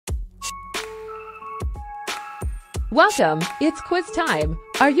Welcome, it's quiz time.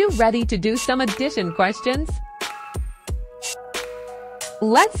 Are you ready to do some addition questions?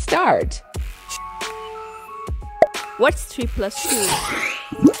 Let's start. What's 3 plus 2?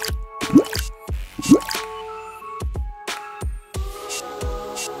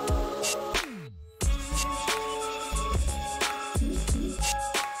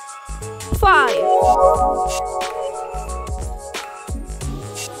 Five.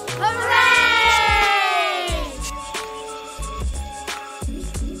 Hooray!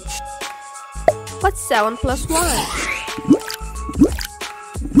 What's 7 plus 1?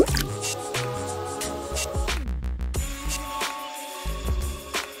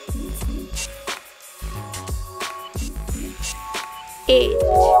 8.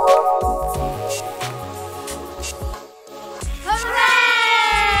 Hooray!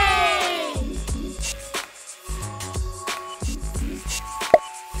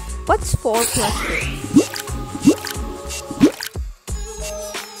 What's 4 plus 3?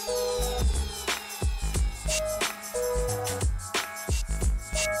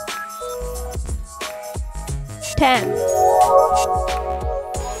 10.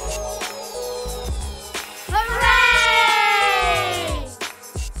 Hooray!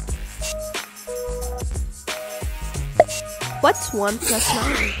 What's 1 plus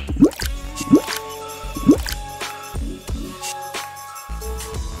 9?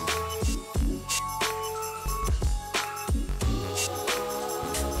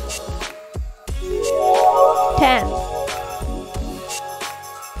 10.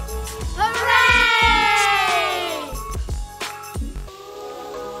 Hooray!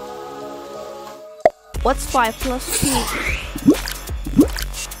 What's 5 plus 2?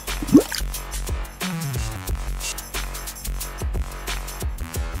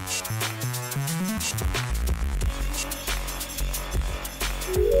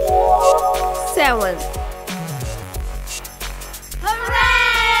 7. Hooray!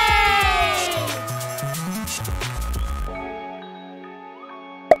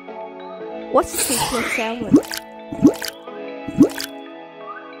 What's 2 plus 7?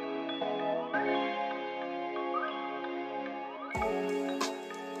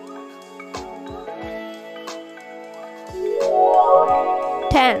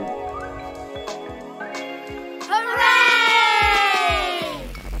 10. Hooray!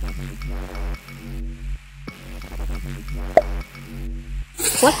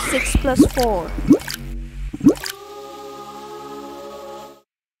 What's 6 plus 4?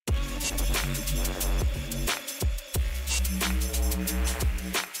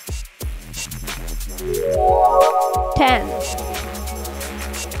 10.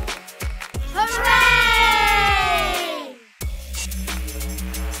 Hooray!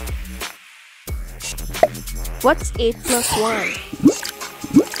 What's 8 plus 1?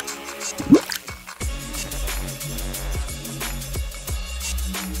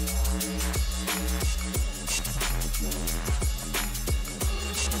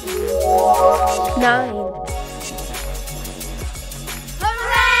 9.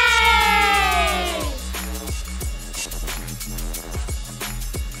 Hooray!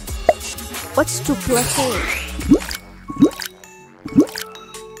 What's 2 plus 8?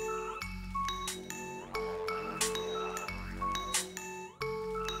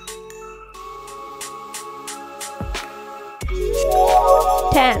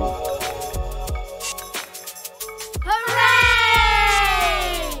 10. Hooray!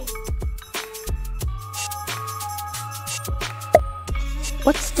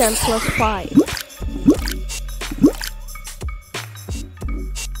 What's 10 plus 5?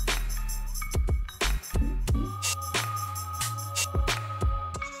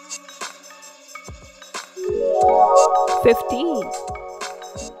 15.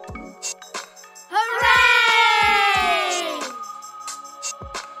 Hooray!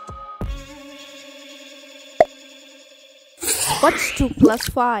 What's 2 plus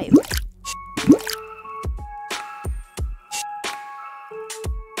 5?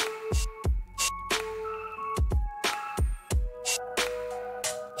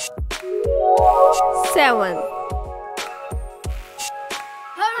 7.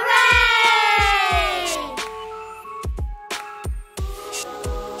 Hooray!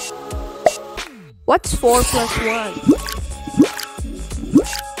 What's 4 plus 1?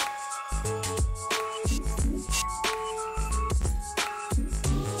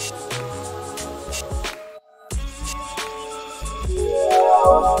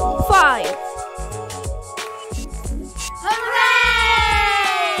 5. Hooray!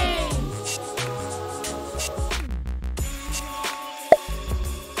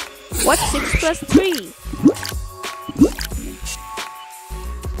 What's 6 plus 3?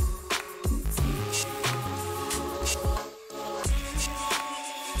 8.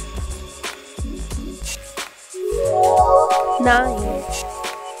 9.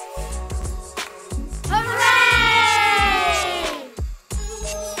 Hooray!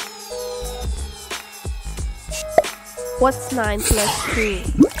 What's 9 plus 2?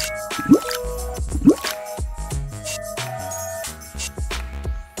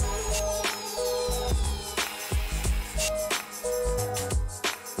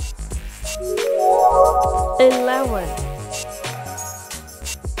 11.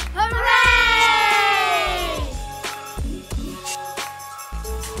 Hooray!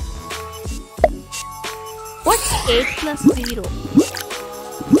 What's 8 plus 0?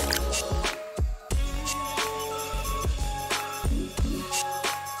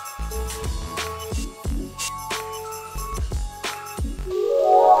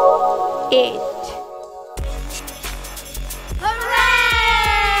 8. Hooray!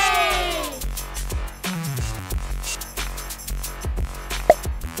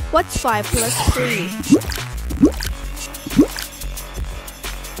 What's 5 plus 3?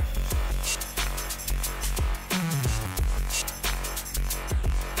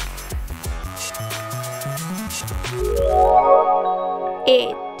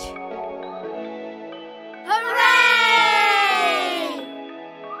 8. Hooray!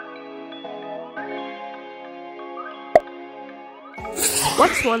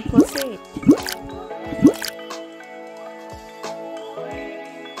 What's 1 plus 8?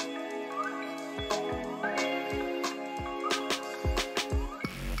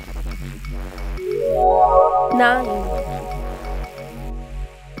 9.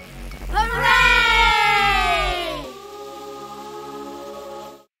 Hooray!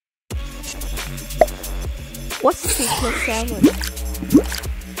 What's 2 plus 7?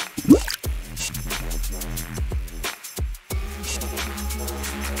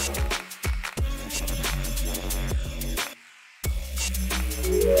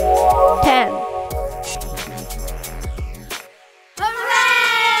 10. Hooray!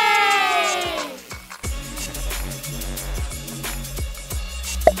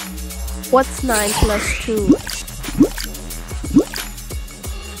 What's 9 plus 2?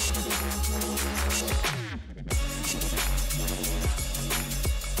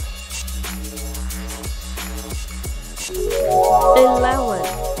 11.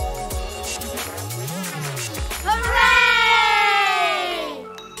 Hooray!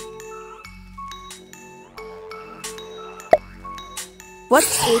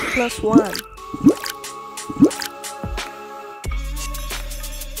 What's 8 plus 1?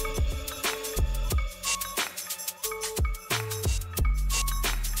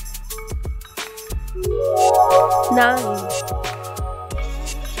 9.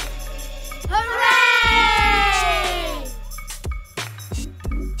 Hooray!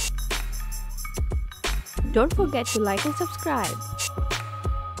 Don't forget to like and subscribe.